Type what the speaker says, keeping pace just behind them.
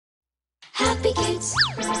Happykids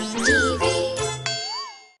TV.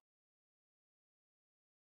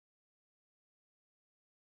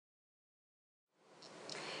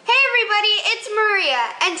 Hey everybody, it's Maria,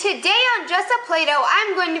 and today on Dress Up Play-Dough,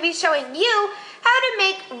 I'm going to be showing you how to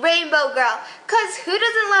make Rainbow Girl, because who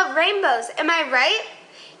doesn't love rainbows, am I right?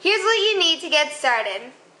 Here's what you need to get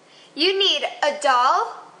started. You need a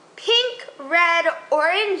doll, pink, red,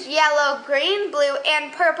 orange, yellow, green, blue,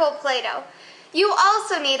 and purple Play-Doh. You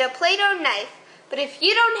also need a Play-Doh knife, but if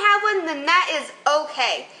you don't have one, then that is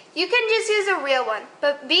okay. You can just use a real one,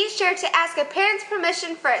 but be sure to ask a parent's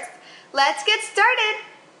permission first. Let's get started.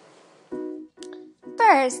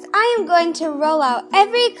 First, I am going to roll out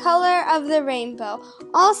every color of the rainbow,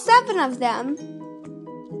 all 7 of them.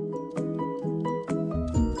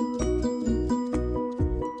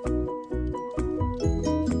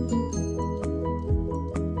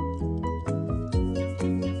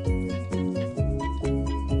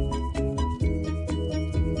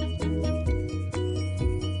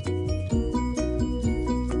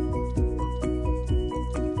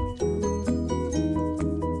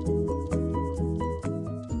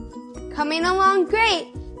 Coming along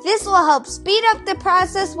great. This will help speed up the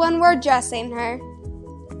process when we're dressing her.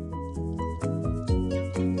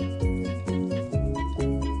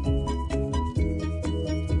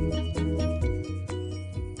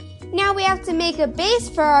 Now we have to make a base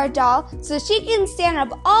for our doll so she can stand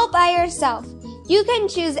up all by herself. You can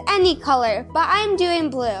choose any color, but I'm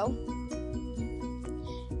doing blue.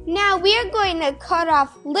 Now we are going to cut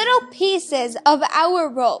off little pieces of our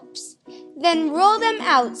ropes. Then roll them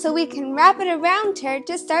out so we can wrap it around her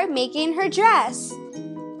to start making her dress.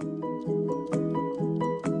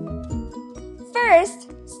 First,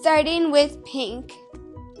 starting with pink.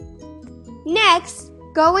 Next,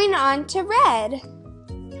 going on to red.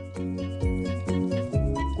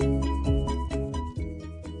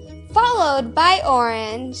 Followed by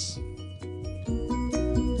orange.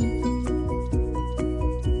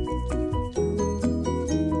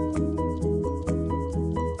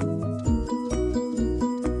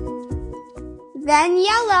 Then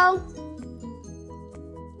yellow.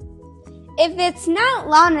 If it's not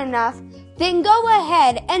long enough, then go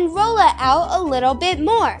ahead and roll it out a little bit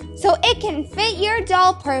more so it can fit your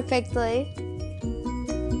doll perfectly.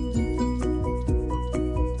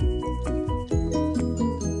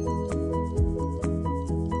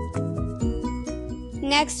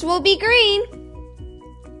 Next will be green.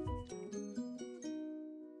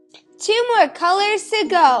 2 more colors to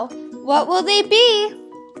go. What will they be?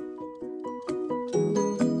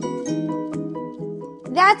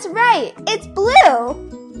 That's right, it's blue!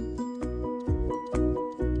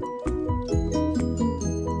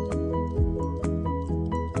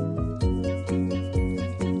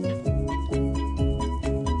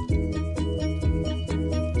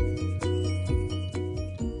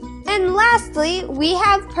 And lastly, we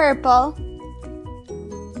have purple.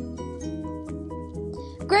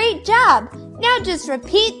 Great job! Now just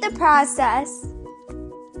repeat the process.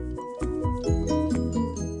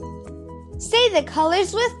 Say the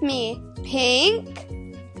colors with me. Pink,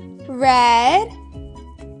 red,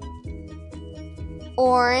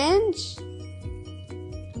 orange,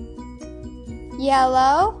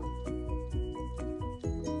 yellow,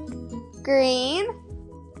 green,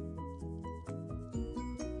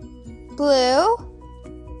 blue,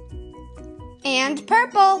 and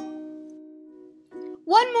purple.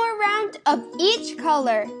 One more round of each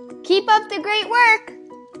color. Keep up the great work.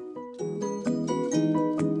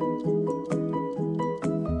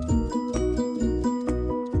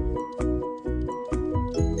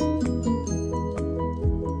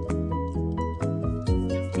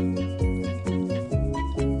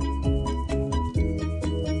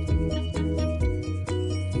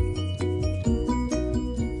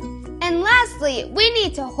 Lastly, we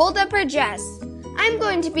need to hold up her dress. I'm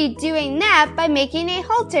going to be doing that by making a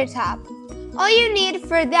halter top. All you need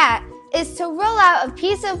for that is to roll out a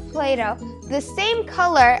piece of Play-Doh the same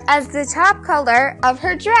color as the top color of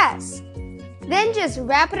her dress. Then just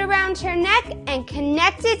wrap it around her neck and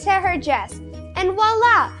connect it to her dress. And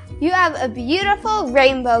voila! You have a beautiful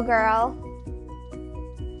Rainbow Girl.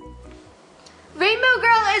 Rainbow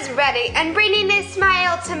Girl is ready and bringing a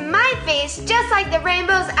smile to my face just like the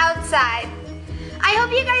rainbows outside. I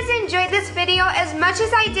hope you guys enjoyed this video as much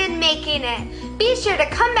as I did making it. Be sure to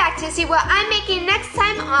come back to see what I'm making next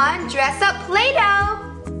time on Dress Up Play-Dough.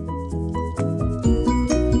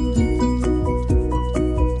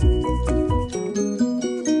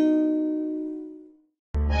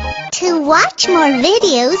 To watch more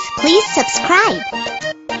videos, please subscribe.